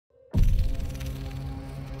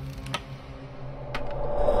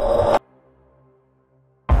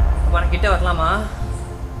கிட்ட வரலாமா?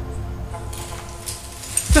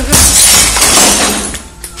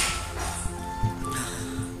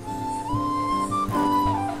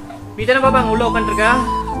 நீ தானே பாப்பா அங்கே உள்ள உட்காந்துருக்கா?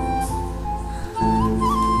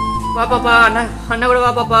 வா பாப்பா, அண்ணா கூட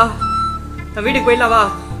வா பாப்பா. நான் வீட்டுக்கு போயிடலாம் வா.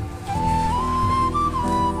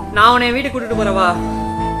 நான் உன்னை வீட்டுக்கு கூட்டிட்டு போறேன் வா.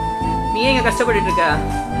 நீ எங்க கஷ்டப்பட்டு இருக்க?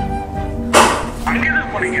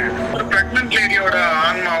 ஒரு பிரெக்னன்ட் லேடியோட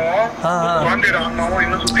ஆன்மாவும் குழந்தையோட ஆன்மாவும்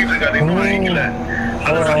இன்னும் சுத்திட்டு இருக்காது. இன்னும் அழிக்கல.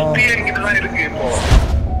 அது சுத்தி என்கிட்ட தான் இருக்கு இப்போ.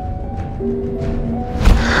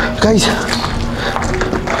 Guys.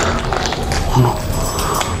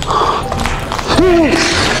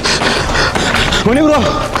 Money bro.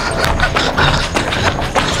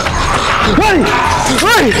 Hey!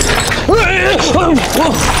 Hey!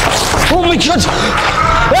 Oh my god!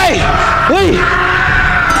 Hey! Hey!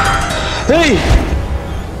 Hey!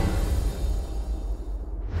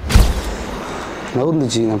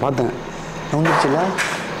 நவுந்துச்சு, நான் பார்த்தேன். நவுந்துச்சுல?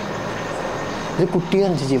 இது குட்டியாக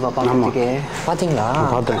இருந்துச்சு ஜீவா பார்க்கறதுக்கு. பார்த்தீங்களா?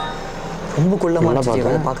 பார்த்தேன். ரொம்ப குள்ளமாக இருந்துச்சு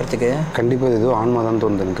பார்க்கறதுக்கு. கண்டிப்பாக இது ஆன்மா தான்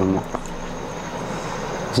தோணுது எனக்கு. அம்மா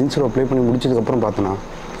ஜின்ஸில் அப்ளை பண்ணி முடிச்சதுக்கப்புறம் பார்த்தேன்னா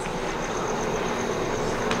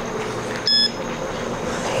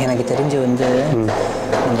எனக்கு தெரிஞ்சு வந்து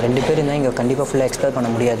நம்ம 2 பேர் இருந்தால் இங்கே கண்டிப்பாக ஃபுல்லாக எக்ஸ்ப்ளோர் பண்ண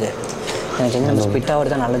முடியாது. எனக்கு தெரிஞ்சு நம்ம ஸ்பிட்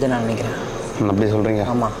ஆகிறது தான் நல்லதுன்னு நான் நினைக்கிறேன். அப்படி சொல்கிறீங்க?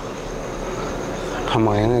 ஆமாம்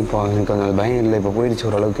ஆமாம். ஏன்னா இப்போ எனக்கு அந்த பயம் இல்லை, இப்போ போயிடுச்சு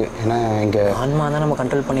ஓரளவுக்கு. ஏன்னா இங்கே ஆன்மா தான் நம்ம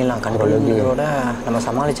கண்ட்ரோல் பண்ணிடலாம். கண்ட்ரோல் பண்ணுறதோட நம்ம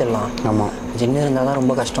சமாளிச்சிடலாம். ஆமாம். ஜின்னு இருந்தால் தான்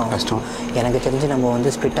ரொம்ப கஷ்டம். எனக்கு தெரிஞ்சு நம்ம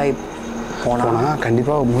வந்து ஸ்பிட் ஆகி போனால்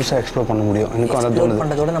கண்டிப்பாக முழுசாக எக்ஸ்ப்ளோர் பண்ண முடியும். எனக்கும் அதை தோணுது.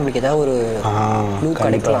 பண்ணுறதோட நம்மளுக்கு ஏதாவது ஒரு க்ளூ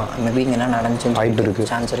கிடைக்கலாம். மேபி இங்கே என்ன நடந்துச்சுன்னு வாய்ப்பு இருக்குது,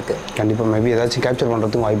 சான்ஸ் இருக்குது. கண்டிப்பாக மேபி ஏதாச்சும் கேப்சர்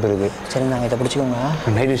பண்ணுறதுக்கும் வாய்ப்பு இருக்குது. சரி, நாங்கள் இதை பிடிச்சிக்கோங்க.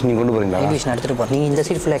 நைட் விஷன் நீங்கள் கொண்டு போகிறீங்களா? நைட் விஷன் எடுத்துகிட்டு போகிறேன். நீங்கள் இந்த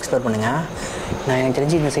சைட் ஃபுல்லாக எக்ஸ்ப்ளோர் பண்ணுங்கள். நான் எனக்கு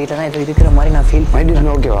தெரிஞ்சு இந்த சைட்டில் தான் இது இருக்கிற மாதிரி நான் ஃபீல். நைட்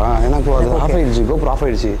விஷன் ஓகேவா? ஏன்னா இப்போ அது ஆஃப் ஆகிடுச்சு. இப்போ ஆஃப்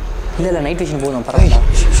ஆகிடுச்சு. இல்லை நைட் விஷன் போதும், பரவாயில்ல.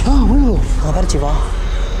 பாரு சிவா,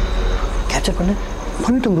 கேப்சர்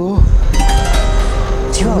பண்ணிட்டேன் ப்ரோ.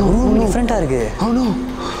 சிவா டிஃப்ரெண்ட்டாக இருக்குது. ஆனோ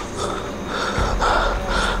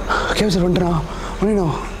கேப்சர் பண்ணிட்டேனா?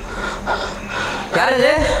 பண்ணிடணும். யார்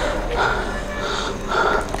அது?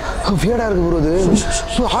 வியர்டாக இருக்குது ப்ரோ. அது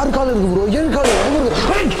 6 கால் இருக்குது ப்ரோ. 7 கால்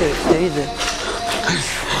தெரியுது.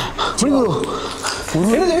 ப்ரோ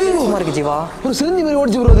இருக்கு ஜீவா. ஒரு சிலந்தி மாதிரி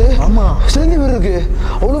ஓடிச்சு ப்ரோ. அது ஆமாம், சிலந்தி மாதிரி இருக்கு.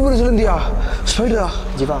 அவ்வளோ பெரிய சிலந்தியா? ஸ்பைடரா?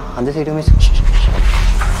 ஜீவா அந்த சைடுமே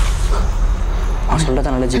சொல்றதா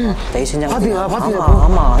நல்ல ஜீவா. தயவு செஞ்சு பார்த்தீங்களா?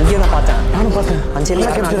 ஆமாம், அங்கேயும் நான் பார்த்தேன். நானும் பார்த்தேன். அந்த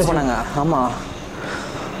சைடில் போனாங்க. ஆமாம்,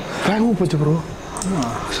 வேகமாக போச்சு ப்ரோ.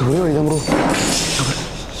 ஆமாம், ஒரே வழிதான் ப்ரோ.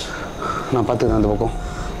 நான் பார்த்துக்கிறேன் அந்த பக்கம்.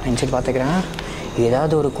 நான் சைடு பார்த்துக்கிறேன்.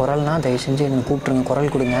 ஏதாவது ஒரு குரல்னா தயவு செஞ்சு எனக்கு கூப்பிட்ருங்க,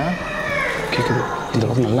 குரல் கொடுங்க. கேட்குது, இந்த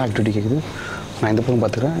பக்கம் நல்லா ஆக்டிவிட்டி கேட்குது. நான் இந்த பக்கம்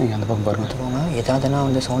பார்த்துக்கிறேன், நீங்கள் அந்த பக்கம் பாருங்கள். பார்த்துக்கோங்க. ஏதாவதுனா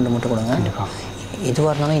வந்து சவுண்டு மட்டும் கொடுங்க. கண்டிப்பாக.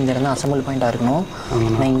 எதுவாக இருந்தாலும் இந்த இடம் தான் அசம்பிள் பாயிண்ட்டாக இருக்கணும்.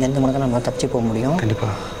 நான் இங்கேருந்து மட்டும் தான் நம்ம தப்பிச்சு போக முடியும்.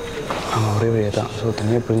 கண்டிப்பாக. ஆமாம், ஒரே வழியாக தான். ஸோ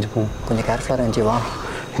தனியாக பிரிஞ்சுப்போம். கொஞ்சம் கேர்ஃபுல்லாக இருந்துச்சு. வா,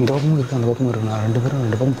 இந்த பக்கமும் இருக்குது, அந்த பக்கமும் இருக்குது. நான் 2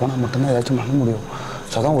 பக்கம் போனால் மட்டும்தான் ஏதாச்சும் பண்ண முடியும்.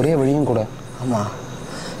 ஸோ அதான் ஒரே வழியும் கூட. ஆமாம்,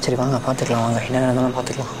 சரி வாங்க பார்த்துக்கலாம். வாங்க, என்ன நடந்தாலும்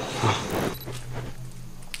பார்த்துக்கலாம்.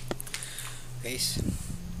 கைஸ்,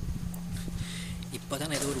 இப்போ தான்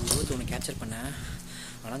நான் ஏதோ ஒரு உருவத்தை ஒன்று கேப்சர் பண்ணேன்.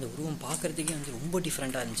 ஆனால் அந்த உருவம் பார்க்குறதுக்கே வந்து ரொம்ப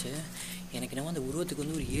டிஃப்ரெண்ட்டாக இருந்துச்சு. எனக்கு என்னவோ அந்த உருவத்துக்கு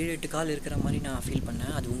வந்து ஒரு 7-8 கால் இருக்கிற மாதிரி நான் ஃபீல்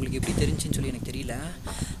பண்ணேன். அது உங்களுக்கு எப்படி தெரிஞ்சுன்னு சொல்லி எனக்கு தெரியல.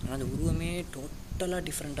 ஆனால் அந்த உருவமே டோட்டலாக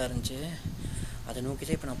டிஃப்ரெண்ட்டாக இருந்துச்சு. அதை நோக்கி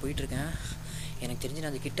தான் இப்போ நான் போயிட்டுருக்கேன். எனக்கு தெரிஞ்சு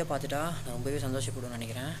நான் அந்த கிட்ட பார்த்துட்டா நான் ரொம்பவே சந்தோஷப்படுவேன்னு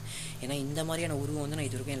நினைக்கிறேன். ஏன்னா இந்த மாதிரியான உருவம் வந்து நான்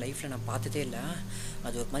இது வரைக்கும் என் லைஃப்பில் நான் பார்த்ததே இல்லை.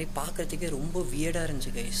 அது ஒரு மாதிரி பார்க்குறதுக்கே ரொம்ப வியர்டாக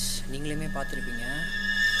இருந்துச்சு கைஸ். நீங்களுமே பார்த்துருப்பீங்க.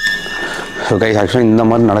 ஸோ கைஸ், ஆக்சுவலாக இந்த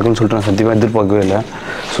மாதிரி நடக்கும்னு சொல்லிட்டு நான் சத்தியமாக எதிர்பார்க்கவே இல்லை.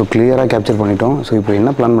 ஸோ கிளியராக கேப்சர் பண்ணிட்டோம். ஸோ இப்போ என்ன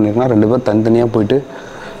பிளான் பண்ணியிருக்கோன்னா 2 பேர் தனித்தனியாக போயிட்டு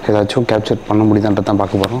ஏதாச்சும் கேப்சர் பண்ண முடியுதான்றது தான்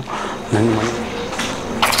பார்க்க போகிறோம். 9 மணி.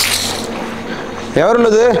 எவர்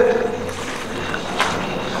உள்ளது?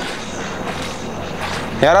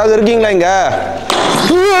 யாராவது இருக்கீங்களா இங்க?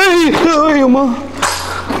 அம்மா,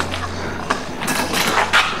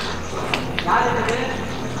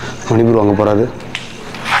 மணிப்பூர் வாங்க போறாரு.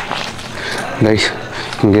 கைஸ்,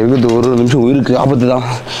 இங்கே இருக்கிறது ஒரு நிமிஷம் உயிருக்கு ஆபத்து தான்,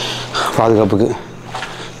 பாதுகாப்புக்கு.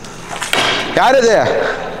 யார் இது?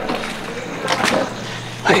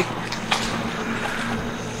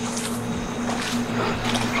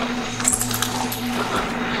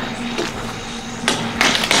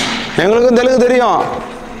 எங்களுக்கும் தெலுங்கு தெரியும்.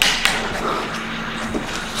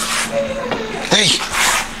 கைஸ்,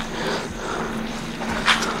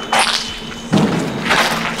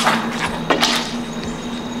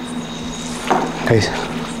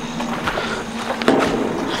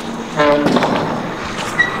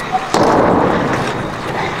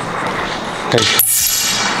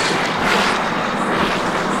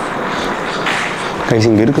 கைஸ்,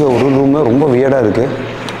 இங்கே இருக்கிற ஒரு ரூமே ரொம்ப வியர்டாக இருக்குது.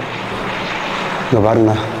 இங்கே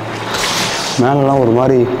பாருங்க, மேலெல்லாம் ஒரு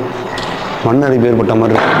மாதிரி மண் அரிப்பு ஏற்பட்ட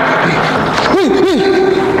மாதிரி இருக்கு.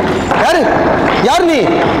 யாரு யார் நீ?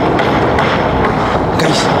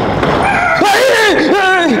 கைஸ்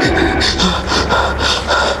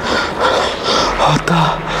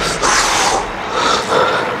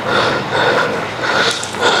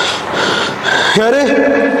யாரு?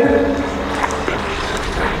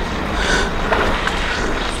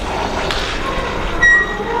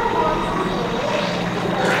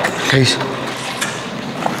 கைஸ்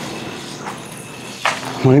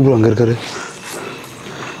மணிப்பூர் அங்கே இருக்காரு.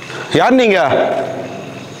 யார் நீங்க?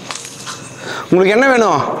 உங்களுக்கு என்ன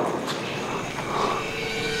வேணும்?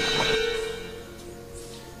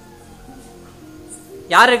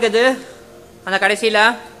 யார் இருக்குது அந்த கடைசியில?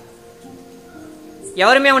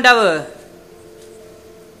 ఎవరమే ఉంటావు?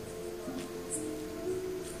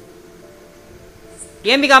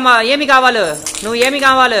 ఏమి కావాలి? నువ్వు ఏమి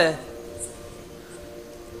కావాలి?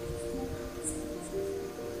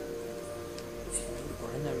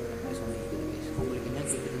 உங்களுக்கு என்ன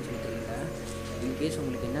கேட்குதுன்னு சொல்லி தெரியல. இன்கேஸ்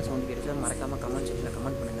உங்களுக்கு என்ன சவுண்ட் கேட்டுச்சா மறக்காம கமெண்ட் செக்ஷனில்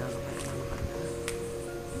கமெண்ட் பண்ணுங்க.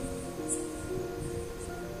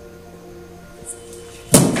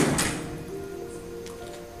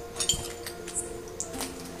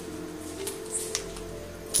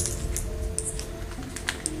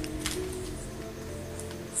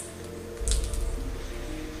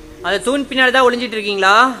 அது தூண் பின்னாடி தான் ஒளிஞ்சிட்டு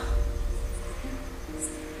இருக்கீங்களா?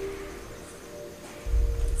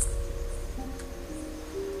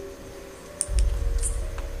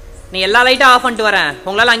 நீ எல்லா லைட்டும் ஆஃப் பண்ணிட்டு வரேன்.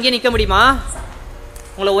 உங்களால் அங்கேயே நிற்க முடியுமா?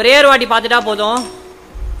 உங்களை ஒரே ஒரு வாட்டி பார்த்துட்டா போதும்.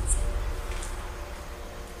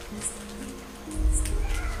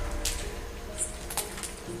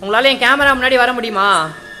 உங்களால் என் கேமரா முன்னாடி வர முடியுமா?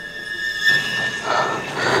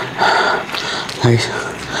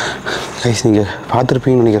 கைஸ் நீங்கள்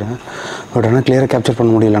பார்த்துருப்பீங்கன்னு நினைக்கிறேன். பட் ஆனால் கிளியராக கேப்சர்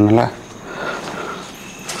பண்ண முடியல என்னால்.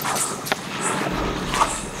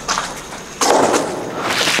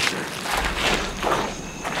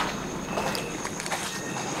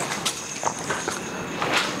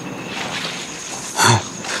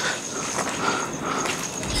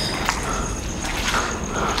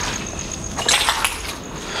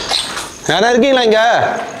 யாரா இருக்கீங்களா இங்க?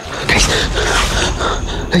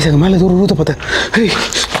 கைஸ் அங்கே மேலே ஒரு ரூத்தை பார்த்தேன்.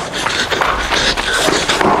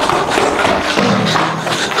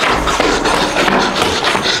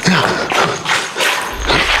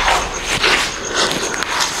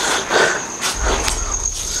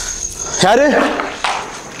 யாரு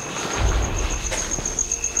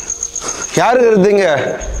யாரு இருந்தீங்க?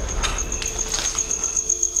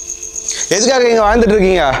 எதுக்காக இங்க வாழ்ந்துட்டு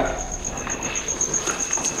இருக்கீங்க?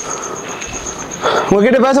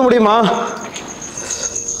 உங்ககிட்ட பேச முடியுமா?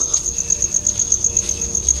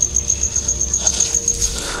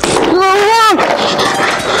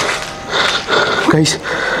 கைஸ்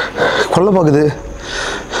கொல்ல பாக்குது.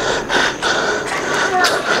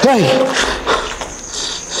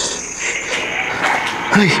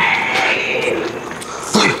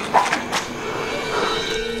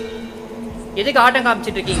 எதுக்கு ஆட்டம்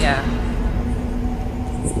காமிச்சிட்டு இருக்கீங்க?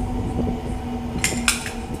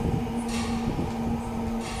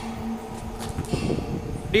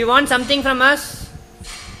 Do you want something from us?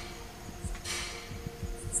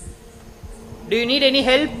 Do you need any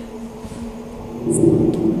help?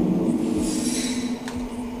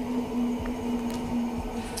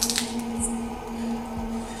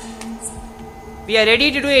 We are ready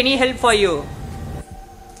to do any help for you.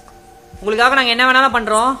 உங்களுக்காக நாங்கள் என்ன வேணாலும்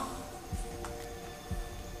பண்ணுறோம்.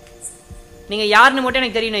 நீங்கள் யாருன்னு மட்டும்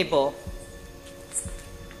எனக்கு தெரியணும். இப்போ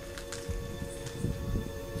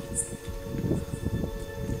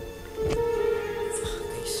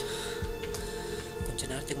கொஞ்ச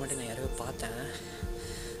நேரத்துக்கு மட்டும் நான் யாரையோ பார்த்தேன்.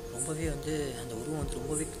 ரொம்பவே அந்த உருவம்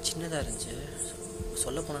ரொம்பவே சின்னதாக இருந்துச்சு.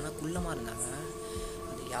 சொல்ல போனோன்னா குள்ளமாக இருந்தாங்க.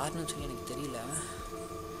 அது யாருன்னு சொல்லி எனக்கு தெரியல.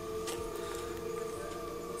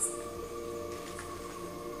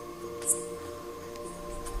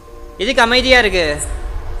 எதுக்கு அமைதியா இருக்கு?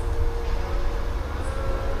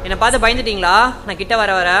 என்னை பார்த்து பயந்துட்டீங்களா? நான் கிட்ட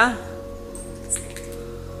வர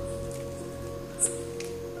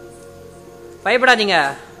பயப்படாதீங்க.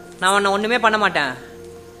 நான் உன்னை ஒண்ணுமே பண்ண மாட்டேன்.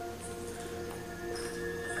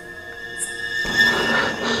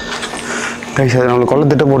 கைஸ் அது நம்மளை கொல்ல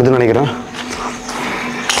திட்டம் போடுதுன்னு நினைக்கிறேன்.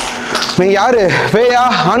 நீங்க யாரு? பேயா,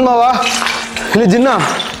 ஆன்மாவா, இல்லை ஜின்னா?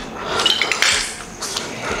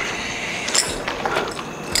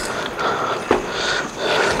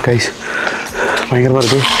 கைஸ் பயங்கரமாக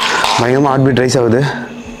இருக்குது. பயங்கரமாக ஹார்ட் பீட் ரைஸ் ஆகுது.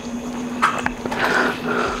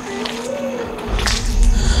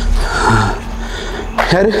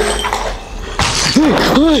 யாரு?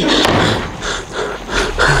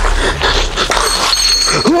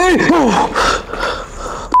 Oh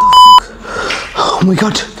my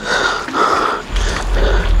god.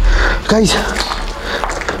 Guys.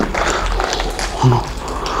 Oh no.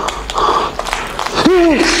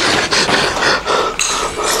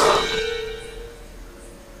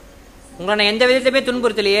 உங்களை நான் எந்த விதத்தையுமே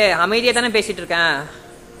துன்புறுத்தலையே, அமைதியாக தானே பேசிட்டு இருக்கேன்.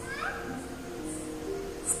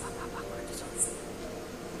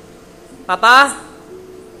 பாப்பா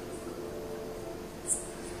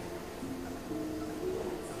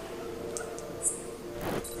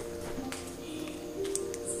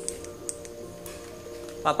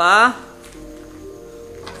பாப்பா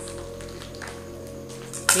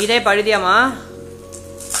நீதே பழுதியாமா?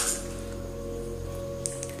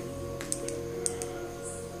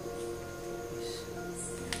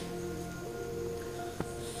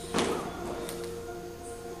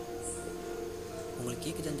 உங்களுக்கு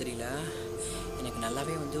கேட்குதான்னு தெரியல, எனக்கு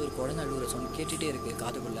நல்லாவே வந்து ஒரு குழந்தை அழுகுற சவுண்ட் கேட்டுகிட்டே இருக்குது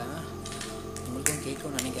காதுக்குள்ளே. உங்களுக்கும்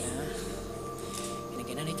கேட்கும்னு நினைக்கிறேன்.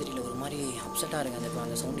 எனக்கு என்னன்னே தெரியல, ஒரு மாதிரி அப்செட்டாக இருக்குது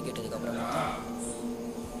அந்த சவுண்டு கேட்டதுக்கப்புறமா.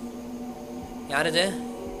 யார் இது?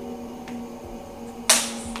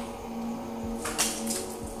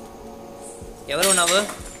 ఎవరు ఉన్నావు?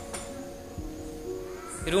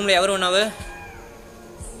 ఈ రూమ్లో ఎవరు ఉన్నావు?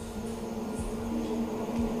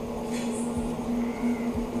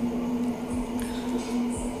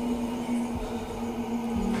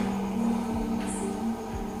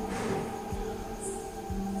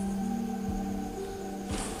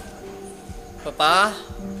 பாப்பா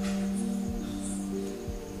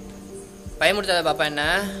பயமுடுத்தாத பாப்பா. என்ன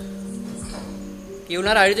இவ்வளோ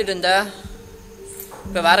நேரம் அழுதுட்டு இருந்தா,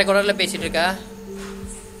 இப்போ வேற குரலில் பேசிட்டு இருக்கா?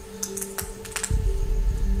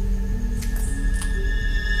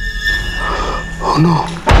 Oh no.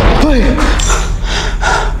 Hey.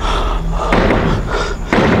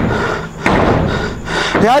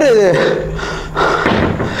 யாரு இது?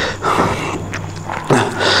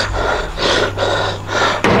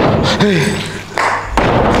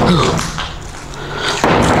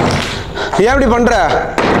 ஏன் இப்படி பண்ற?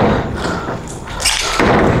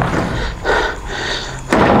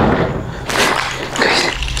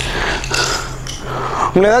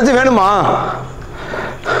 உங்களுக்கு ஏதாச்சும் வேணுமா?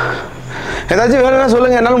 ஏதாச்சும் வேணும்னா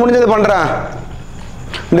சொல்லுங்க, என்னால் முடிஞ்சது பண்றேன்.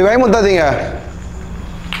 இப்படி பயமுத்தாதீங்க.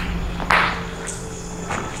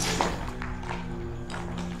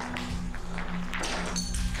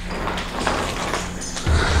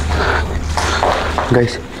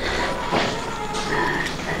 கைஸ்,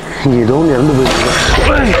 இங்க ஏதோ ஒன்று இறந்து போயிருக்கு.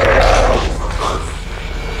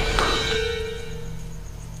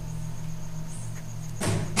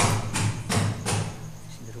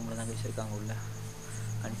 இந்த ரூமில் தான் வச்சுருக்காங்க. உள்ள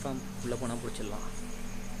கன்ஃபார்ம் உள்ளே போனால் பிடிச்சிடலாம்.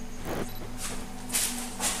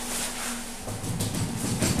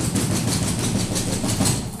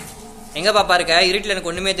 எங்கே பாப்பா இருக்க? இருட்டில்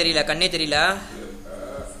எனக்கு ஒன்றுமே தெரியல, கண்ணே தெரியல.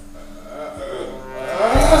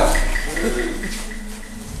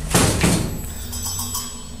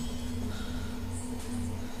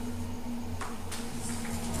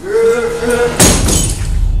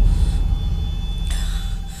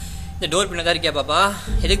 இந்த டோர் பின்ன தான் இருக்கியா பாப்பா?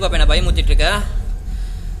 எதுக்கு பாப்பா என்ன பயமுத்திட்டு இருக்க?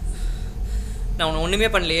 நான் உன்னை ஒன்றுமே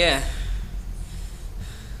பண்ணலையே.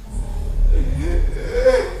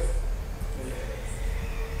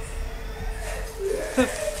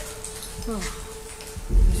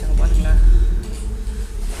 பாருங்களா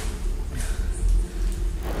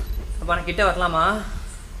அப்பா, நான் கிட்ட வரலாமா?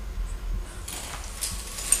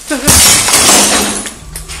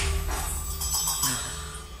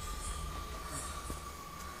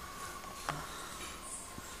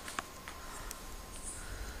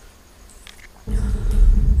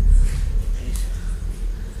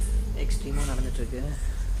 எக்ஸ்ட்ரீமாக நடந்துட்டுருக்கு.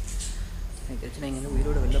 எனக்கு தெரிஞ்சு நான் இங்கேருந்து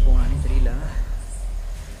உயிரோட வெளில போகலான்னு தெரியல.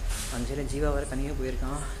 அஞ்சலில் ஜீவா வேறு தனியாக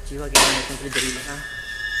போயிருக்கான். ஜீவா கேட்க சொல்லி தெரியல.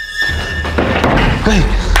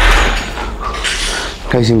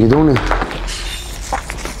 கைஸ், இங்கே ஏதோ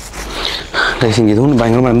ஒன்று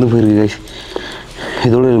பயங்கரமாக இறந்து போயிருக்கு கைஸ்.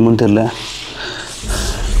 இதோட இருக்குன்னு தெரில.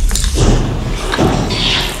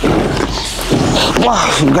 வா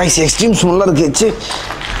கைஸ், எக்ஸ்ட்ரீம் ஸ்மெல்லாக இருக்குச்சு.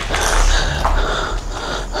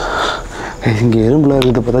 இங்கே எறும்புல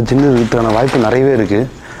இருக்கிறத பார்த்தா ஜின்னு இருக்கிறதுக்கான வாய்ப்பு நிறையவே இருக்குது.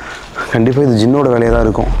 கண்டிப்பாக இது ஜின்னோட வேலையாக தான்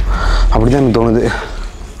இருக்கும், அப்படி தான் எனக்கு தோணுது.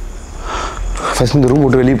 ஃபஸ்ட் இந்த ரூம்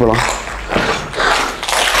விட்டு வெளியே போகலாம்.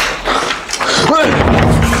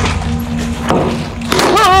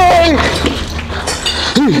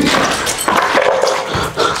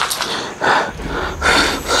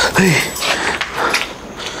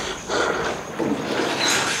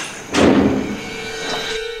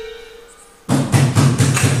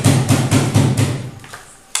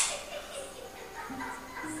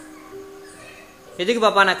 எதுக்கு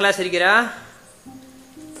பாப்பா நக்கலா சிரிக்கிறா?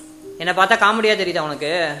 என்னை பார்த்தா காமெடியாக தெரியுதா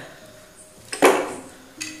உனக்கு?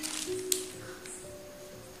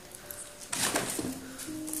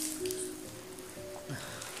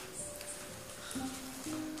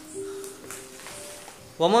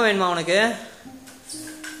 பொம்மை வேணுமா உனக்கு?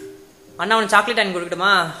 அண்ணா உனக்கு சாக்லேட் வாங்கி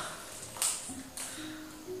கொடுக்கட்டுமா?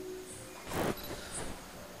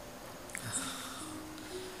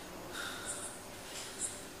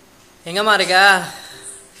 எங்கம்மா இருக்க?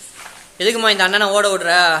 எதுக்குமா இந்த அண்ணனை ஓட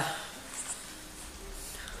விடுற?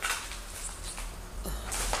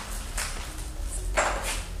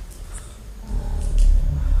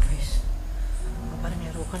 பாருங்க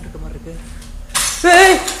யாரும் உட்காந்துருக்க மாதிரி இருக்கு.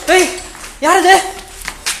 ஏய் ஏய் யார் அது?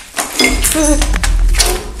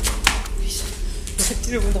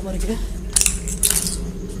 கீழே விழுந்த மாதிரி இருக்கு.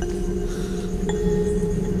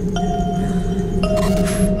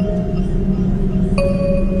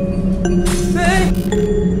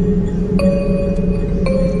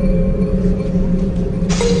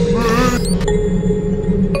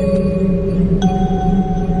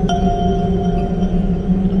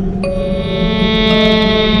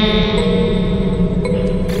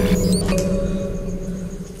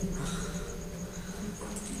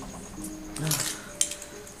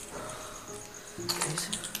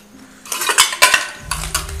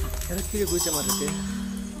 கீழே குதிச்ச மாதிரி இருக்கு.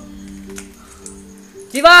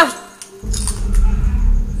 ஜீவா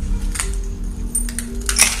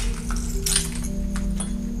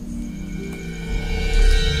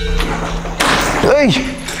ஏய்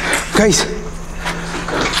கைஸ்,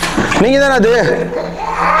 நீங்க தானே அது?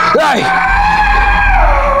 ஏய்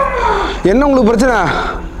என்ன உங்களுக்கு பிரச்சனை?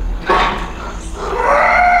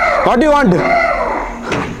 What you want?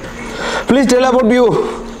 Please tell about you.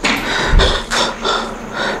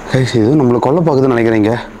 Guys இது நம்மளை கொல்ல பார்க்குதுன்னு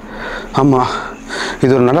நினைக்கிறீங்க? ஆமாம்,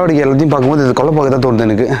 இது ஒரு நடவடிக்கை. எல்லாத்தையும் பார்க்கும்போது இது கொல்ல பார்க்க தான் தோணுது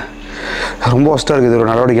எனக்கு. ரொம்ப ஒஸ்ட்டாக இருக்குது இது ஒரு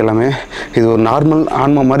நடவடிக்கை எல்லாமே. இது ஒரு நார்மல்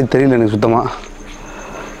ஆன்மா மாதிரி தெரியல எனக்கு சுத்தமாக.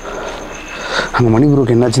 அங்கே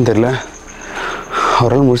மணிபுருக்கு என்னாச்சுன்னு தெரில.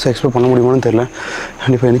 அவரால் முழுசாக எக்ஸ்ப்ளோர் பண்ண முடியுமான்னு தெரில.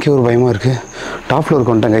 கண்டிப்பாக எனக்கே ஒரு பயமாக இருக்குது. டாப்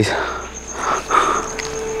ஃப்ளோருக்கு வந்துட்டேன் கைஸ்.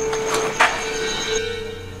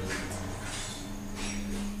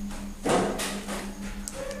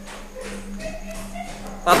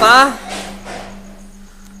 பாப்பா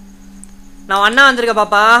நான் அண்ணா வந்திருக்க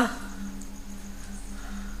பாப்பா.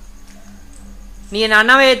 நீ என்ன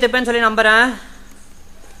அண்ணாவை ஏற்றுப்பேன்னு சொல்லி நம்புறேன்.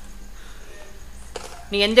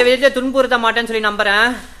 நீ எந்த விதத்தில் துன்புறுத்த மாட்டேன்னு சொல்லி நம்புறேன்.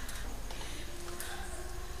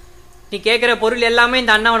 நீ கேட்குற பொருள் எல்லாமே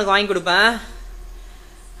இந்த அண்ணா உனக்கு வாங்கி கொடுப்பேன்.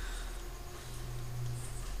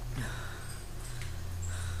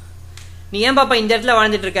 நீ ஏன் பாப்பா இந்த இடத்துல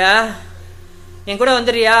வாழ்ந்துட்டு இருக்க? என் கூட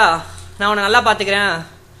வந்துடுறியா? நான் உன்னை நல்லா பார்த்துக்கிறேன்.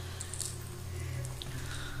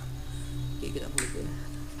 கேட்குதா உங்களுக்கு?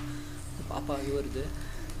 பாப்பா அழுவுறது.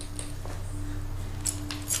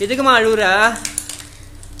 எதுக்குமா அழுவுற?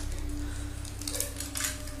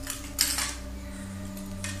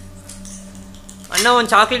 அண்ணா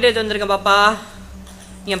உன் சாக்லேட் எடுத்து வந்திருக்கேன் பாப்பா.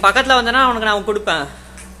 என் பக்கத்தில் வந்தனா உனக்கு நான் கொடுப்பேன்.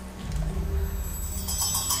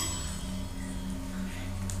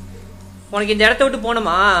 உனக்கு இந்த இடத்த விட்டு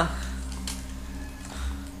போகணுமா?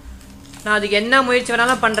 நான் அதுக்கு என்ன முயற்சி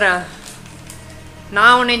வேணாலும் பண்ணுறேன்.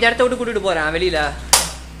 நான் உன்னை இந்த இடத்த விட்டு கூட்டிகிட்டு போகிறேன் வெளியில்.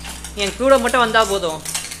 என் கூட மட்டும் வந்தால் போதும்.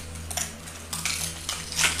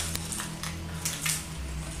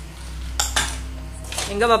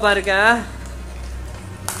 எங்கே பாப்பா இருக்க?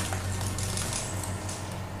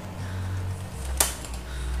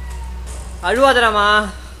 அழுவாதராமா.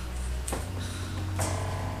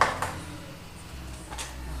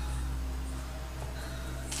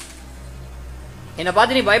 என்னை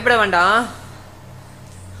பார்த்து நீ பயப்பட வேண்டாம்.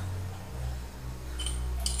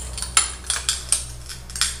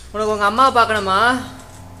 உனக்கு உங்க அம்மாவை பார்க்கணுமா?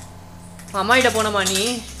 அம்மா கிட்ட போனமா நீ?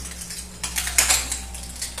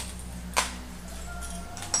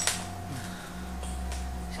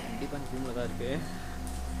 கண்டிப்பா ரூம்ல தான் இருக்கு.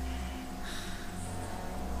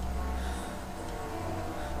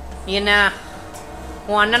 நீ என்ன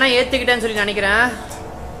உன் அண்ணனா ஏத்துக்கிட்டேன்னு சொல்லி நினைக்கிறேன்.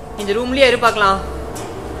 இந்த ரூம்லயே இரு பார்க்கலாம்.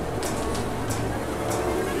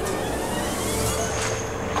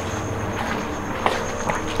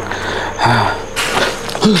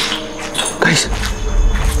 Guys,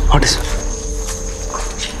 what is?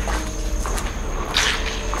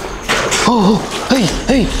 Oh, hey,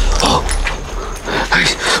 hey, oh,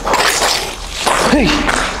 guys, hey,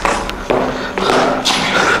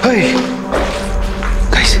 hey,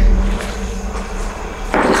 guys.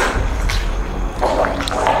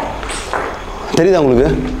 தெரியுதா உங்களுக்கு?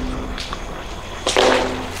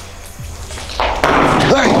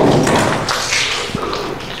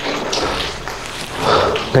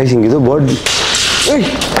 Guys, இங்க ஏதோ bird. Hey!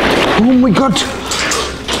 Oh my god!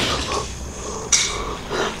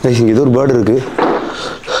 Guys இங்கே ஏதோ ஒரு பேர்டு இருக்குது.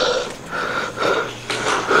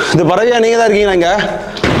 இந்த பறவையா நீங்கள் தான் இருக்கீங்களா இங்கே?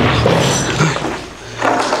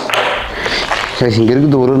 கைஸ் இங்கே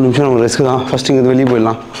இருக்குது ஒரு நிமிஷம் நம்ம ரெஸ்க்கு தான். ஃபஸ்ட்டு இங்கே வெளியே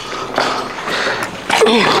போயிடலாம்.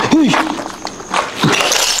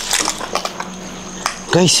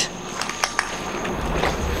 கைஸ்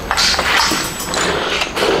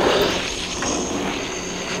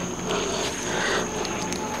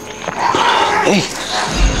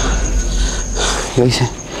கைஸ்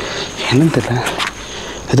என்னன்னு தெரியல,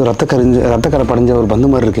 ஏதோ ரத்தக்கரை படைஞ்ச ஒரு பந்து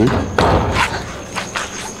மாதிரி இருக்கு.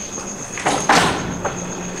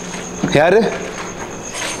 யாரு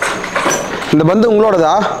இந்த பந்து?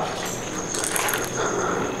 உங்களோடதா?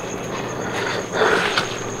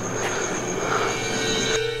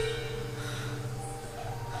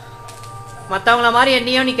 மற்றவங்கள மாதிரி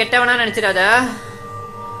என்னையும் நீ கெட்டவனா நினச்சிடாத.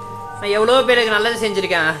 நான் எவ்வளோ பேருக்கு நல்லது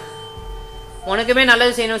செஞ்சுருக்கேன். உனக்குமே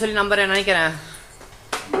நல்லது செய்யணும்னு சொல்லி நம்புறேன், நினைக்கிறேன்.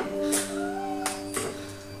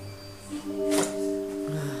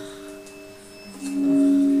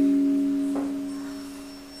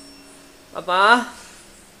 பாப்பா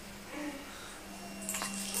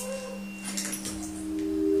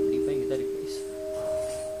கண்டிப்பாக இங்கே தான் இருக்கு.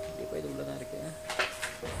 கண்டிப்பாக இது உள்ளதான் இருக்கு.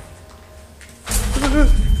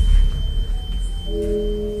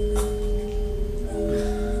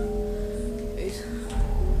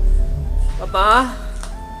 பாப்பா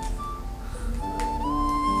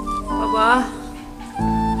பாப்பா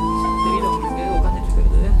தெரியல உங்களுக்கு உட்காந்துட்டு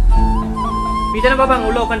இருக்கிறது. நீதானே பாப்பா அங்கே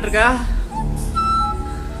உள்ள உட்காந்துருக்கா?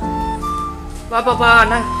 வா பாப்பா,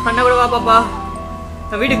 அண்ணா கூட வா பாப்பா.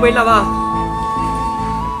 நான் வீட்டுக்கு போயிடலாம் வா.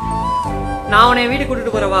 நான் உன்னை வீட்டுக்கு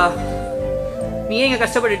கூட்டிட்டு போறேன் வா. நீ ஏன் இங்க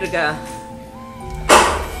கஷ்டப்பட்டு இருக்க?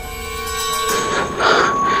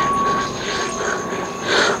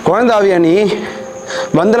 குழந்தை ஆவியா நீ?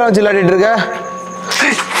 பந்தெல்லாம் வச்சு விளையாடிட்டு இருக்க?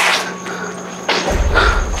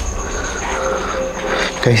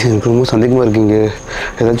 கைஸ் எனக்கு ரொம்ப சந்தேகமாக இருக்கீங்க.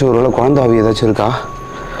 ஏதாச்சும் ஒரு வேளை குழந்தை ஆவி ஏதாச்சும் இருக்கா?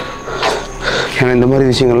 ஏன்னா இந்த மாதிரி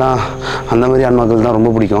விஷயங்கள்லாம் அந்த மாதிரி ஆன்மாக்கள் தான் ரொம்ப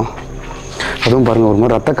பிடிக்கும். அதுவும் பாருங்கள் ஒரு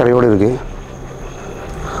மாதிரி ரத்த கரையோடு இருக்குது.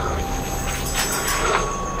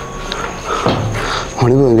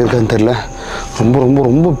 மனிதன் எங்கே இருக்கான்னு தெரில. ரொம்ப ரொம்ப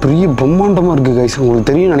ரொம்ப பெரிய பிரம்மாண்டமாக இருக்குது கைஸ். உங்களுக்கு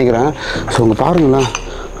தெரியும் நினைக்கிறேன். ஸோ அங்கே பாருங்களேன்,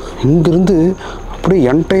 இங்கேருந்து அப்படியே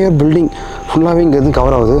என்டையர் பில்டிங் ஃபுல்லாகவே இங்கேருந்து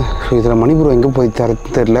கவர் ஆகுது. ஸோ இதில் மணிபுரம் எங்கே போய்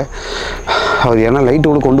தெரில. அவர் ஏன்னா லைட்டு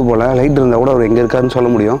கூட கொண்டு போகல. லைட் இருந்தால் கூட அவர் எங்கே இருக்காருன்னு சொல்ல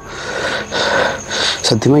முடியும்.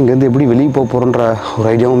 சத்தியமாக இங்கேருந்து எப்படி வெளியே போக போகிறோன்ற ஒரு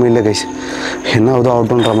ஐடியாவும் இல்லை கைஸ். என்ன ஆகுதோ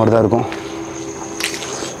ஆகட்டும்ன்ற மாதிரி தான் இருக்கும்.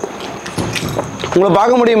 உங்களை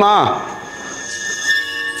பார்க்க முடியுமா?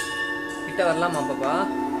 கிட்ட வரலாமா பாப்பா?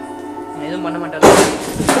 நான் எதுவும் பண்ண மாட்டேன்.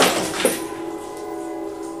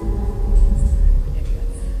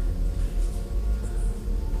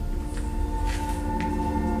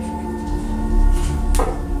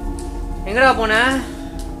 எங்கடா போன?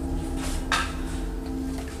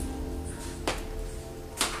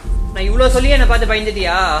 நான் இவ்வளோ சொல்லி என்னை பார்த்து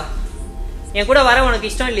பயந்துட்டியா? என் கூட வர உனக்கு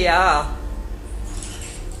இஷ்டம் இல்லையா?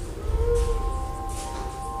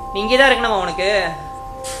 நீ இங்கே தான் இருக்கணுமா உனக்கு?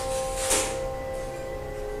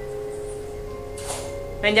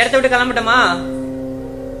 நான் இந்த இடத்த விட்டு கிளம்பட்டமா?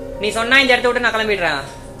 நீ சொன்னா இந்த இடத்த விட்டு நான் கிளம்பிடுறேன்.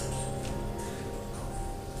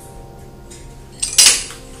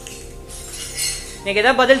 எனக்கு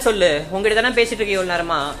ஏதாவது பதில் சொல்லு. உங்ககிட்ட தானே பேசிட்டு இருக்கேன் இவ்வளவு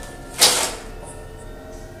நேரமா.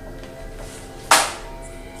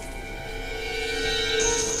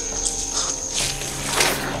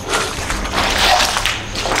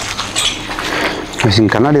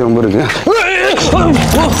 கண்ணாடி ரொம்ப இருக்கு.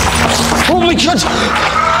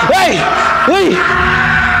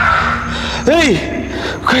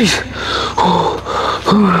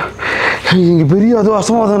 இங்க பெரிய அதுவும்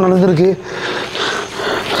அசம்பாதம் நடந்திருக்கு.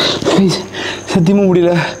 சத்தியமாக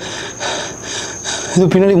முடியல. இது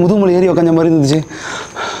பின்னாடி முதுமலை ஏறி உக்காஞ்ச மாதிரி இருந்துச்சு.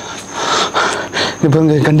 இப்போ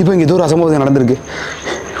இங்கே கண்டிப்பாக இங்கே ஏதோ ஒரு அசம்பாவிதம் நடந்திருக்கு.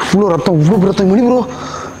 இவ்வளோ ரத்தம் மணி ப்ரோ.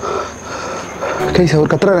 கைஸ்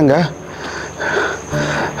அவர் கத்துறாருங்க.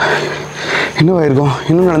 என்னவாயிருக்கும்?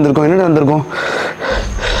 என்ன நடந்திருக்கும்?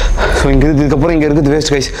 ஸோ இதுக்கப்புறம் இங்கே இருக்குது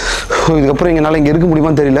வேஸ்ட் கைஸ். ஸோ இதுக்கப்புறம் எங்களால் இங்கே இருக்க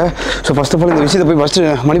முடியுமான்னு தெரியல. ஸோ ஃபர்ஸ்ட் ஆஃப் ஆல் இந்த விஷயத்தை போய்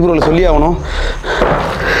ஃபஸ்ட்டு மணிப்பூரில் சொல்லி ஆகணும்.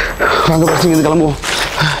 வாங்க ஃபஸ்ட்டு இங்கே கிளம்புவோம்.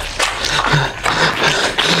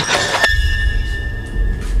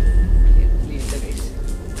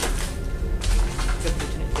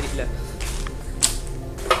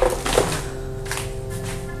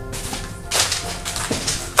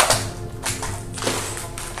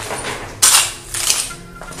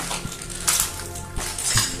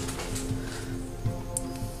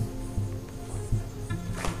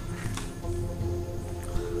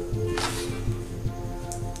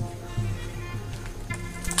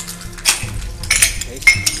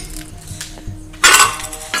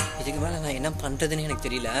 அதனால் நான் என்ன பண்ணுறதுன்னு எனக்கு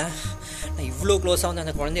தெரியல. நான் இவ்வளோ க்ளோஸாக வந்து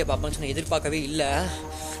அந்த குழந்தைய பார்ப்பேன்னு சொன்ன எதிர்பார்க்கவே இல்லை.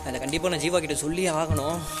 அதில் கண்டிப்பாக நான் ஜீவா கிட்ட சொல்லி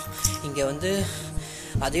ஆகணும். இங்கே வந்து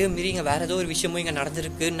அதே மாரி இங்கே வேறு ஏதோ ஒரு விஷயமும் இங்கே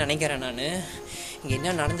நடந்திருக்குன்னு நினைக்கிறேன். நான் இங்கே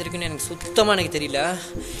என்ன நடந்திருக்குன்னு எனக்கு சுத்தமாக எனக்கு தெரியல.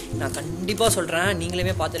 நான் கண்டிப்பாக சொல்கிறேன்,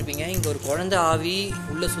 நீங்களுமே பார்த்துருப்பீங்க, இங்கே ஒரு குழந்தை ஆவி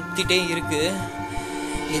உள்ளே சுற்றிட்டே இருக்குது.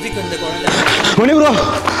 எதுக்கு அந்த குழந்தை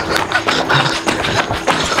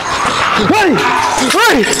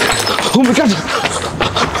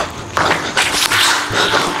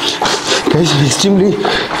எக்ஸ்ட்ரீம்லி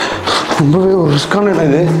ரொம்பவே ஒரு ரிஸ்கான இடம்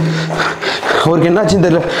இது. அவருக்கு என்னாச்சுன்னு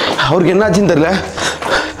தெரியல.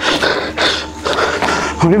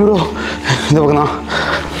 மணி ப்ரோ இந்த பக்கம் தான்.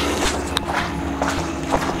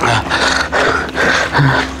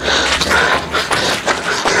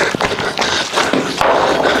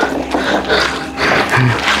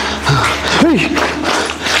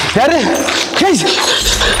 யாரு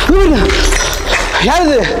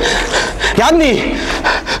யாரு யார் நீ?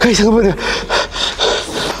 கைஸ் அங்கே போயிரு.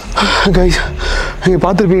 கைஸ் நீங்கள்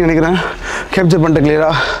பார்த்துருப்பீங்க நினைக்கிறேன். கேப்சர் பண்ணிட்டேன்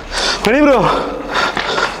கிளியரா. மணி ப்ரோ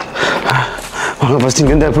வாங்க ஃபஸ்ட்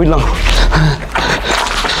இங்கே போயிடலாம்.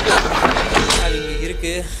 அது இங்கே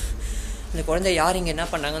இருக்குது. இந்த குழந்தை யார் இங்கே என்ன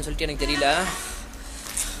பண்ணாங்கன்னு சொல்லிட்டு எனக்கு தெரியல.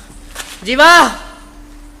 ஜீவா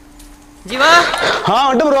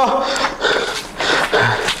வந்துட்டு ப்ரோ.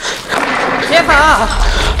 சேஃபா?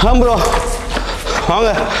 ப்ரோ வாங்க.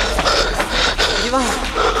 ஜீவா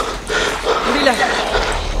முடியல.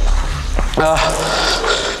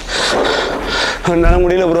 என்னால்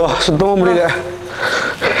முடியல ப்ரோ, சுத்தமாக முடியல.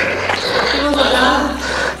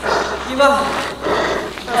 ஜீவா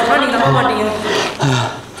நீங்கள் நம்ப மாட்டீங்க.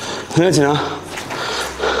 என்னாச்சுண்ணா?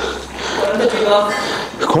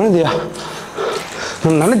 குழந்தையா?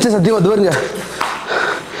 நான் நினச்சேன் சத்தியமாக. அது பாருங்க,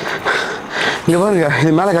 இங்கே பாருங்க,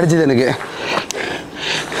 இது மேலே கிடச்சிது எனக்கு.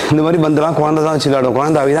 இந்த மாதிரி பந்தெல்லாம் குழந்தை தான் வச்சு விளையாடும்.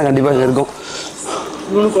 குழந்தை அவி தான் கண்டிப்பாக இங்கே இருக்கும்.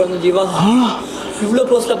 இவனு குழந்தை ஜீவா. இவ்வளோ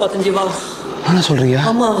க்ளோஸில் பார்த்தேன் ஜீவா. என்ன சொல்கிறீங்க?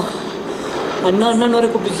 ஆமாம், அண்ணன் வரை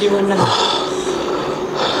கூப்பிட்டு ஜீவா. அண்ணா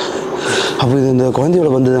அப்போ இது இந்த குழந்தையோட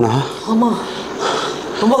வந்ததுண்ணா? ஆமாம்,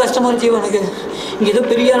 ரொம்ப கஷ்டமாக இருக்கு ஜீவா எனக்கு. இங்கே ஏதோ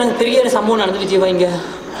பெரிய சம்பவம் நடந்துட்டு ஜீவா இங்கே.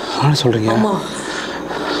 என்ன சொல்கிறீங்க? ஆமாம்.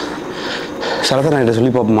 சரதா நான்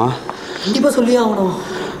சொல்லி பார்ப்போமா? கண்டிப்பாக சொல்லி ஆகணும்.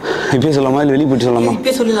 இப்பயே சொல்லலாமா இல்லை வெளியே போயிட்டு சொல்லலாமா?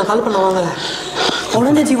 இப்பயே சொல்லி நான் கால் பண்ண வாங்க.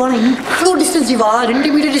 குழந்தை ஜீவா, நான் இவ்வளோ distance Jeeva, 2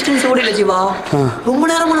 metre distance ஓடில Jeeva. ரொம்ப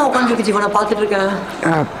நேரமாக நான் உட்காந்துருக்கு ஜீவா, நான் பார்த்துட்டு இருக்கேன்.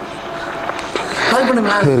 கால்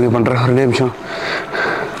பண்ணுங்களா? பண்ணுறேன், 2 நிமிஷம்.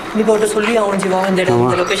 கண்டிப்பாக அவர்கிட்ட சொல்லி ஆகணும் ஜீவா, இந்த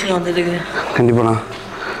லொக்கேஷன் வந்ததுக்கு. கண்டிப்பாண்ணா.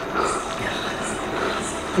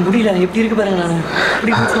 முடியல, எப்படி இருக்கு பாருங்க. நான்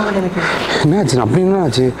இப்படி பேசுவாங்க எனக்கு. என்ன ஆச்சு? அப்படி என்ன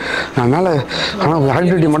ஆச்சு? நான் மேலே ஆனால்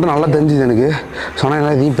ஆக்டிவிட்டி மட்டும் நல்லா தெரிஞ்சுது எனக்கு. சொன்னால்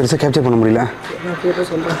என்னால் இதையும் பெருசாக கேப்சர் பண்ண முடியல. நான்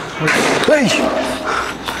சொல்கிறேன்.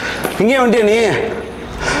 இங்கே வந்துட்டியா நீ?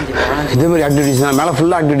 இதே மாதிரி ஆக்டிவிட்டிஸ் தான் மேலே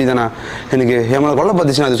ஃபுல்லாக ஆக்டிவிட்டி தானே. எனக்கு என் மேலே கொல்ல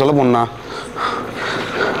பார்த்துச்சுன்னா அது சொல்ல போனா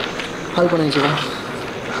கால் பண்ண வச்சுக்கோ.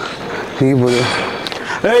 நீ போகுது.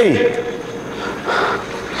 ஏய்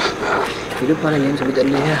இருப்பாரு இல்லைன்னு சொல்லி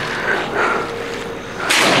தெரியலையே.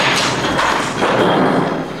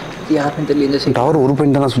 யாருன்னு தெரியல. இந்த சைட் டவர் ஒரு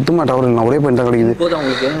பாயிண்ட் தான், சுத்தமாக டவர் இல்லை, ஒரே பாயிண்ட் தான் கிடைக்குது. போதும்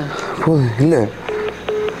உங்களுக்கு? போதும். இல்லை,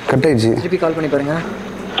 கட் ஆயிடுச்சு. திருப்பி கால் பண்ணி பாருங்க.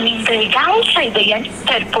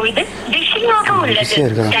 கட்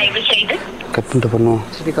பண்ணிட்டு பண்ணுவோம்.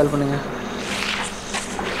 திருப்பி கால் பண்ணுங்க.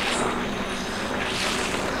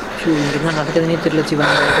 என்ன நடக்குதுன்னே தெரியல ஜீவா.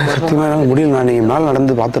 சத்தியமாக என்னால் முடியல. நான் நீங்கள் மேலே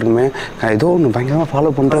நடந்து பார்த்துருக்கணுமே. நான் ஏதோ ஒன்று பயங்கரமாக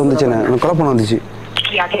ஃபாலோ பண்ணுறேன் வந்துச்சு. எனக்கு கொலை பண்ண வந்துச்சு.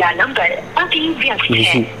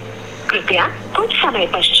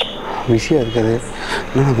 பிஸியாக இருக்காது,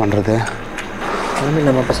 என்ன பண்ணுறது? ஒன்றும்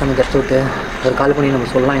நம்ம பசங்க கற்று விட்டு ஒரு கால் பண்ணி நம்ம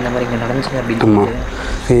சொல்லலாம் இந்த மாதிரி இங்கே நடந்துச்சு அப்படின்னு.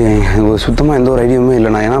 ஆமாம், சுத்தமாக எந்த ஒரு ஐடியாவுமே இல்லை.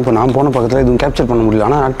 நான் ஏன்னா இப்போ நான் போன பக்கத்தில் எதுவும் கேப்சர் பண்ண முடியல.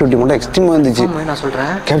 ஆனால் ஆக்டிவிட்டி மட்டும் எக்ஸ்ட்ரீமாக இருந்துச்சு. நான்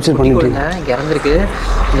சொல்கிறேன், கேப்சர் பண்ணிட்டு இங்கே இறந்துருக்கு.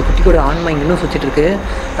 இந்த குட்டிக்கோட ஆன்மா இங்கே இன்னும் சுற்றிட்டு இருக்கு.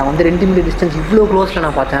 நான் வந்து 2 மீட்டர் டிஸ்டன்ஸ் இவ்வளோ க்ளோஸில்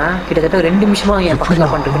நான் பார்த்தேன். கிட்டத்தட்ட 2 நிமிஷமாக என்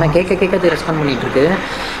பக்கத்தில் பண்ணிருக்கு. நான் கேட்க அது ரெஸ்பாண்ட் பண்ணிகிட்டு இருக்கு.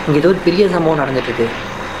 இங்கே ஏதோ ஒரு பெரிய சம்பவம் நடந்துட்டுருக்கு.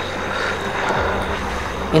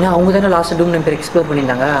 ஏன்னா அவங்க தானே லாஸ்ட் Doomedempire எக்ஸ்ப்ளோர்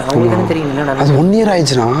பண்ணியிருந்தாங்க. அவங்களுக்கு தானே தெரியும் என்ன அது 1 இயர்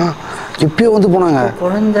ஆயிடுச்சுன்னா எப்பயோ வந்து போனாங்க.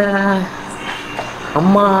 குழந்தை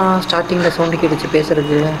அம்மா ஸ்டார்டிங்கில் சவுண்டு கேட்டுச்சு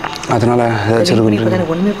பேசுறது. அதனால ஏதாச்சும்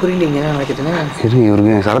எனக்கு ஒன்றுமே புரியலைங்க. சரி,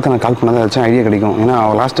 இவருக்கு சரத்தை நான் கால் பண்ணாதான் ஏதாச்சும் ஐடியா கிடைக்கும். ஏன்னா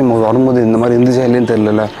அவள் லாஸ்ட் டைம் வரும்போது இந்த மாதிரி இருந்துச்சா இல்லைன்னு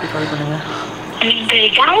தெரியல. கால் பண்ணுங்க.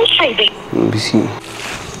 பிஸி.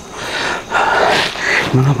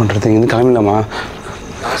 என்ன பண்ணுறது? இங்கேருந்து கிளம்பிடலாமா?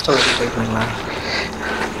 லாஸ்ட்டாக ஒரு ட்ரை பண்ணுங்களா?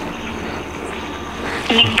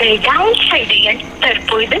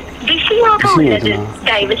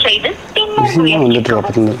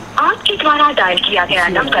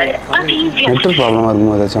 நெட்வொர்க் ப்ராப்ளமாக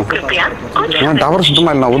இருக்கும் ஏதாச்சும். ஏன்னா டவர்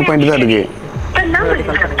சுத்தமாக இல்லை, ஒரு பாயிண்ட் தான் இருக்குது.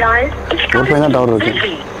 ஒரு பாயிண்ட் தான் டவர் இருக்குது.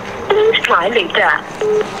 try later.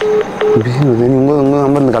 உங்கள்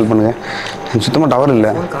நம்பர்லேருந்து கால் பண்ணுங்கள். சுத்தமாக டவர்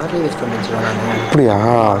இல்லை. கார்லேயே வச்சுட்டு வந்துச்சுருவாங்க. அப்படியா?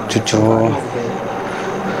 சுச்சோ.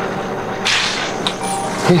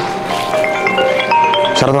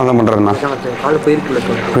 சரதா தான் பண்ணுறேண்ணா. கால்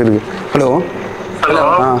போயிருக்கு. ஹலோ.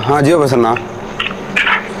 ஜியோ பேசுறேண்ணா.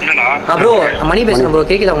 ப்ரோ மணி பேசுகிறேன் ப்ரோ.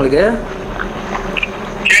 கேட்குதா உங்களுக்கு?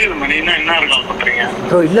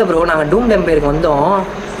 ப்ரோ இல்லை ப்ரோ, நாங்கள் டூம் டெம்பையருக்கு வந்தோம்.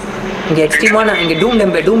 இங்கே எக்ஸ்ட்ரீமான இங்கே டூம்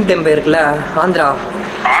டெம்பையர் இருக்குல்ல, ஆந்திரா.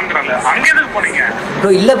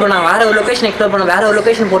 ப்ரோ இல்லை ப்ரோ, நான் வேறு ஒரு லொக்கேஷன் எக்ஸ்ப்ளோர் பண்ண, வேறு ஒரு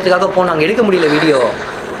லொக்கேஷன் போகிறதுக்காக போனோம். அங்கே எடுக்க முடியல வீடியோ.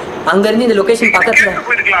 அங்கேருந்து இந்த லொக்கேஷன் பக்கத்தில்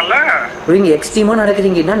ப்ரோ இங்கே எக்ஸ்ட்ரீமாக நடக்குது.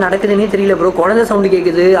 இங்கே என்ன நடக்குதுன்னே தெரியல ப்ரோ. குழந்தை சவுண்டு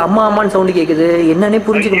கேட்குது, அம்மான்னு சவுண்டு கேட்குது. என்னன்னே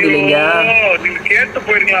புரிஞ்சுக்க முடியல. இங்கே கேட்டு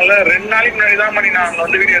போயிருக்கலாம்ல. 2 நாளைக்கு முன்னாடி தான் மணி நான் அங்கே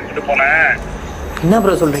வந்து வீடியோ எடுத்துட்டு போனேன். என்ன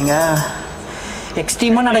ப்ரோ சொல்கிறீங்க?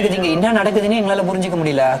 எக்ஸ்ட்ரீமாக நடக்குது இங்கே. என்ன நடக்குதுன்னு எங்களால் புரிஞ்சிக்க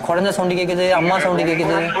முடியல. குழந்தை சவுண்டு கேட்குது, அம்மா சவுண்டு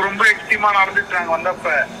கேட்குது. ரொம்ப எக்ஸ்ட்ரீமாக நடந்துச்சு நாங்கள் வந்தப்ப.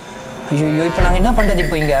 ஐயோ இப்போ நாங்கள் என்ன பண்ணுறது?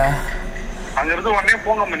 இப்போ இங்கே அங்கிருந்து உடனே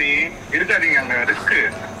போங்க மணி, இருக்காதீங்க அங்கே, ரிஸ்க்கு.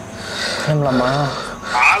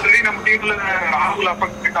 ஆல்ரெடி நம்ம டீம்ல ராகுல்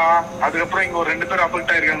அஃபெக்ட் ஆயிட்டான். அதுக்கப்புறம் இங்க ஒரு 2 பேர்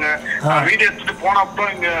அஃபெக்ட் ஆயிருக்காங்க. வீடியோ எடுத்துட்டு போனப்போ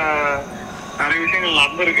இங்க நிறைய விஷயங்கள்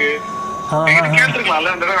நடந்திருக்கு.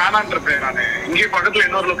 கேட்டுருக்கலாம்ல, அந்த வேணான்னு இருப்பேன் நானு. இங்கே பக்கத்துல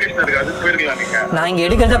இன்னொரு லொகேஷன் இருக்கு, அதுக்கு போயிருக்கலாம் நீங்க. நான் இங்க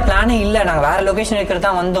எடுக்கிறதா பிளானே இல்ல. நாங்க வேற லொகேஷன் எடுக்கிறது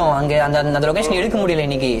தான் வந்தோம். அங்க அந்த லொகேஷன் எடுக்க முடியல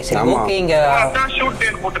இன்னைக்கு. சரி ஓகே. இங்க ஷூட்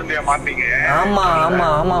டேட் போட்டுருந்தியா மாட்டீங்க?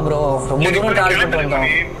 ஆமா ப்ரோ, ரொம்ப தூரம் டிராவல் பண்ணிட்டு வந்தோம்.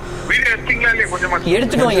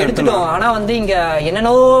 எடுத்துட்டோம். ஆனா வந்து இங்க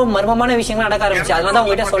என்னென்னோ மர்மமான விஷயங்கள் நடக்க ஆரம்பிச்சு. அதனால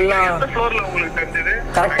உங்ககிட்ட சொல்லலாம்.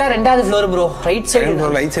 கரெக்டா 2வது ஃப்ளோர் ப்ரோ, ரைட்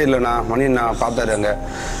சைடுல நான் மணி நான் பார்த்தாரு. அங்க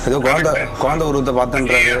ஏதோ குழந்தை உருவத்தை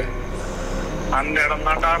பார்த்தேன்றாரு. அந்த இடம்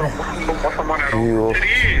தான்டா ரொம்ப மோசமான இடம்.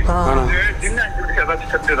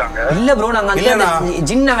 இல்ல ப்ரோ, நாங்க அந்த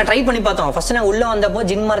ஜின் நாங்க ட்ரை பண்ணி பார்த்தோம். ஃபர்ஸ்ட் நாங்க உள்ள வந்தப்போ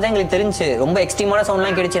ஜின் மாதிரி தான் எங்களுக்கு தெரிஞ்சு. ரொம்ப எக்ஸ்ட்ரீமான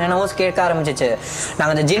சவுண்ட்லாம் கேட்டுச்சு, என்னென்னவோ கேட்க ஆரம்பிச்சிச்சு.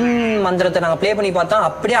 நாங்க அந்த ஜின் மந்திரத்தை நாங்க ப்ளே பண்ணி பார்த்தோம்.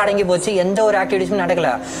 அப்படியே அடங்கி போச்சு, எந்த ஒரு ஆக்டிவிட்டிஸும்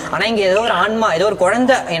நடக்கல. ஆனா இங்க ஏதோ ஒரு ஆன்மா, ஏதோ ஒரு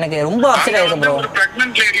குழந்தை, எனக்கு ரொம்ப அப்செட் ஆயிருக்கு ப்ரோ.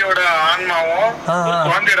 பிரெக்னன்ட் லேடியோட ஆன்மாவும்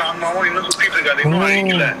குழந்தையோட ஆன்மாவும் இன்னும் சுத்திட்டு இருக்காது, இன்னும்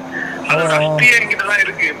அழிக்கல. அது அஸ்தியே என்கிட்ட தான்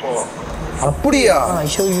இருக்கு இப்போ. அப்படியா?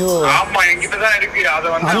 ஐயோ ஆமா, என்கிட்ட தான் இருக்கு. அத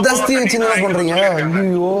வந்து அந்த அஸ்தியை வச்சு என்ன பண்றீங்க?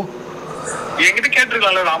 ஐயோ என்கிட்ட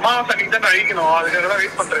கேட்டிருக்கலாம்ல. அமாவாசை அன்னைக்கு தான் அழிக்கணும், அதுக்காக தான்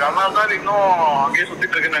வெயிட் பண்றேன். அதனால தான் இன்னும் அங்கேயே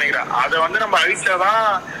சுத்திட்டு இருக்குன்னு நினைக்கிறேன். அதை வந்து நம்ம அழிச்சாதான்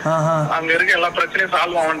அங்க இருக்க எல்லா பிரச்சனையும்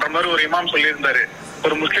சால்வ் ஆகுன்ற மாதிரி ஒரு இமாம் சொல்லியிருந்தாரு.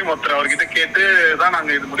 ஒரு முஸ்லீம் ஒருத்தர், அவர்கிட்ட கேட்டு தான்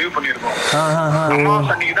நாங்க இது முடிவு பண்ணிருக்கோம்.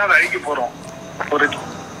 அமாவாசை அன்னைக்கு தான் அதை அழிக்க போறோம். ஒரு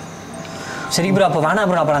சரி ப்ரோ, அப்ப வேணாம்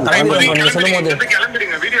ப்ரோ. அப்ப நான் கிளம்புறேன். நீங்க சொல்லும்போது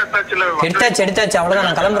எடுத்தாச்சு அவ்வளவுதான்.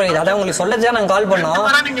 நான் கிளம்புறேன். அதான் உங்களுக்கு சொல்லதான் நாங்க கால் பண்ணோம்.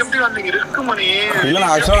 இல்ல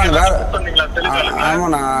நான் ஆக்சுவலா ஆமா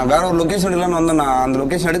நான் வேற ஒரு லொகேஷன் இல்லன்னு வந்தேன். நான் அந்த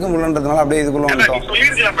லொகேஷன் எடுக்க முடியலன்றதுனால அப்படியே இதுக்குள்ள வந்துட்டோம்.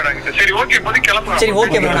 சரி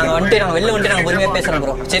ஓகே ப்ரோ, நாங்க வந்துட்டு நாங்க வெளில வந்துட்டு நாங்க பொறுமையா பேசுறோம்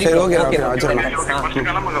ப்ரோ. சரி ஓகே ஓகே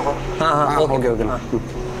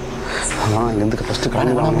இங்கேருந்து ஃபர்ஸ்ட்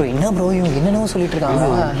கிளம்பலாம் ப்ரோ. என்ன ப்ரோ இவங்க என்னென்னவோ சொல்லிட்டு இருக்காங்க.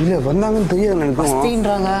 இல்லை வந்தாங்கன்னு தெரியாது எனக்கு.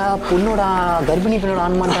 ஃபஸ்ட்டுன்றாங்க, பொண்ணோட கர்ப்பிணி பெண்ணோட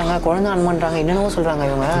ஆன்மான்றாங்க, குழந்தை ஆன்மான்றாங்க, என்னென்னவோ சொல்கிறாங்க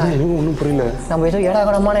இவங்க. ஒன்றும் புரியல. நம்ம ஏதோ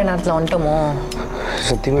ஏடாகடமான நேரத்தில் வந்துட்டோமோ.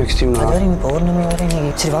 சத்தியமாக எக்ஸ்ட்ரீம். அது வரை பௌர்ணமி வரை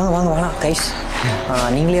நீங்கள் சரி வாங்க கைஸ்.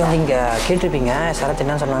 நீங்களே வந்து இங்கே கேட்டிருப்பீங்க சரத்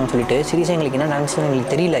என்ன சொன்னாங்கன்னு சொல்லிட்டு. சீரியஸாக எங்களுக்கு என்ன நடந்துச்சுன்னு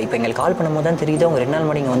எங்களுக்கு தெரியல. இப்போ எங்களுக்கு கால் பண்ணும்போது தான் தெரியுது அவங்க 2 நாள்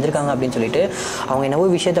முன்னாடி இங்கே வந்திருக்காங்க அப்படின்னு சொல்லிட்டு. அவங்க என்னவோ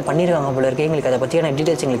விஷயத்தை பண்ணியிருக்காங்க போல இருக்கு. எங்களுக்கு அதை பற்றியான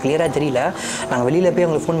டீட்டெயில்ஸ் எங்களுக்கு கிளியராக தெரியல. நாங்கள் வெளியில் போய்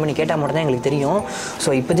அவங்களுக்கு ஃபோன் பண்ணி கேட்டால் மட்டும் தான் எங்களுக்கு தெரியும். ஸோ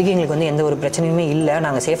இப்போதைக்கு எங்களுக்கு வந்து எந்த ஒரு பிரச்சனையுமே இல்லை.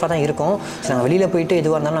 நாங்கள் சேஃபாக தான் இருக்கோம். ஸோ நாங்கள் வெளியில் போயிட்டு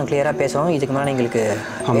எதுவாக இருந்தாலும் நாங்கள் கிளியராக பேசுவோம். இதுக்கு மேலே எங்களுக்கு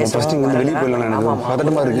வெளியே போயிடலாம். எனக்கு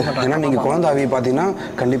பதட்டமாக இருக்குது. ஏன்னா நீங்கள் குழந்தை ஆவியை பார்த்தீங்கன்னா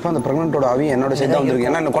கண்டிப்பாக அந்த ப்ரெக்னென்ட்டோட ஆவி என்னோட சேர்த்து வந்துருக்கு.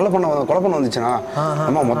 ஏன்னா என்ன கொலை பண்ண வந்துச்சுன்னா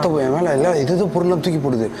அம்மா மொத்த என் மேலே எல்லாம் எது பொருள்லாம் தூக்கி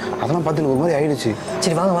போடுது. அதெல்லாம் பார்த்து ஒரு மாதிரி ஆயிடுச்சு.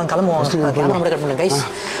 சரி வாங்க கிளம்புவோம். கேமரா கட் பண்ணுங்க கைஸ்.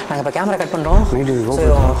 நாங்கள் இப்போ கேமரா கட் பண்ணுறோம். ஸோ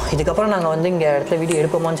இதுக்கப்புறம் நாங்கள் வந்து இங்கே இடத்துல வீடியோ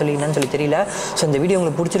எடுப்போமான்னு சொல்லி என்னன்னு சொல்லி தெரியல. ஸோ இந்த வீடியோ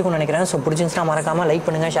உங்களுக்கு பிடிச்சிருக்கும்னு நினைக்கிறேன். ஸோ பிடிச்சிருந்துச்சுன்னா மறக்காமல் லைக்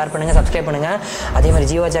பண்ணுங்கள், ஷேர் பண்ணுங்கள், சப்ஸ்கிரைப் பண்ணுங்கள். அதே மாதிரி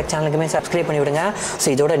ஜீவா ஜாக் சேனலுக்குமே சப்ஸ்கிரைப் பண்ணி விடுங்க. ஸோ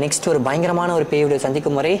இதோட நெக்ஸ்ட் ஒரு பயங்கரமான ஒரு பேய் வீடியோ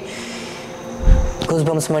சந்திக்கும் வரை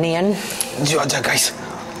goosebumps money and Jeeva jack guys.